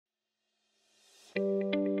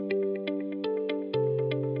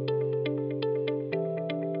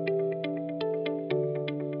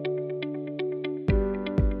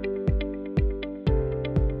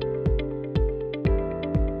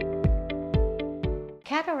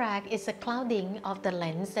Cataract is a clouding of the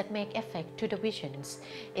lens that make effect to the visions.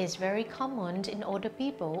 It's very common in older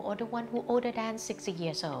people or the one who older than 60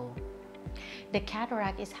 years old. The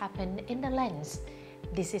cataract is happen in the lens.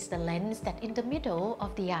 This is the lens that in the middle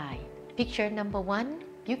of the eye. Picture number 1,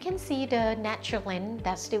 you can see the natural lens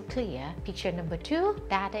that's still clear. Picture number 2,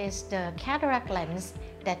 that is the cataract lens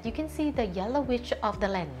that you can see the yellowish of the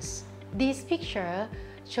lens. These pictures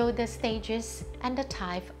show the stages and the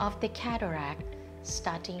type of the cataract,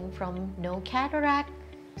 starting from no cataract,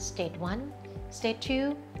 stage 1, stage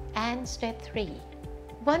 2, and stage 3.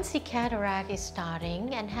 Once the cataract is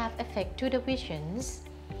starting and have effect to the visions,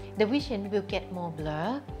 the vision will get more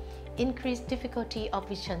blur, increased difficulty of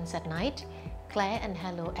visions at night, glare and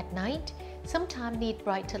halo at night, sometimes need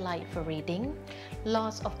brighter light for reading,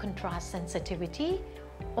 loss of contrast sensitivity,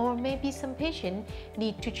 or maybe some patients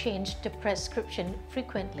need to change the prescription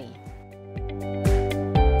frequently.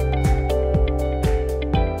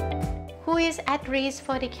 Who is at risk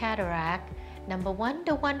for the cataract? Number 1,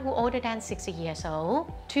 the one who older than 60 years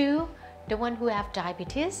old. 2, the one who have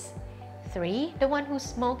diabetes. 3, the one who's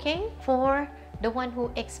smoking. 4, the one who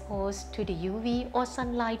exposed to the UV or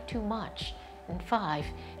sunlight too much. And 5,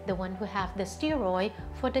 the one who have the steroid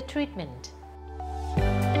for the treatment.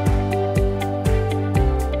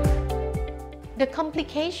 The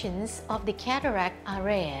complications of the cataract are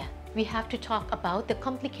rare. We have to talk about the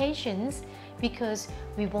complications because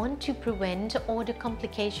we want to prevent all the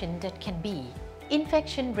complications that can be.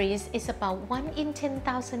 Infection risk is about 1 in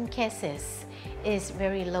 10,000 cases. It's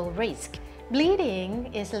very low risk.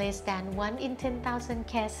 Bleeding is less than 1 in 10,000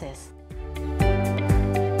 cases.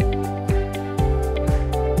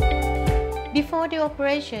 Before the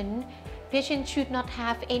operation, patients should not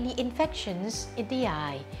have any infections in the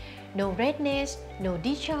eye. No redness, no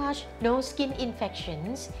discharge, no skin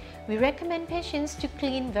infections. We recommend patients to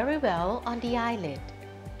clean very well on the eyelid.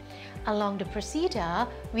 Along the procedure,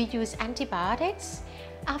 we use antibiotics.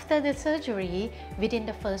 After the surgery, within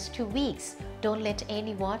the first 2 weeks, don't let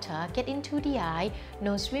any water get into the eye,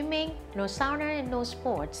 no swimming, no sauna and no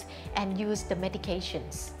sports, and use the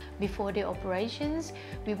medications. Before the operations,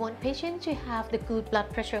 we want patients to have the good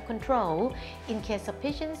blood pressure control. In case of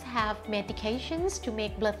patients have medications to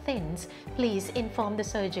make blood thin, please inform the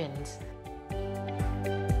surgeons.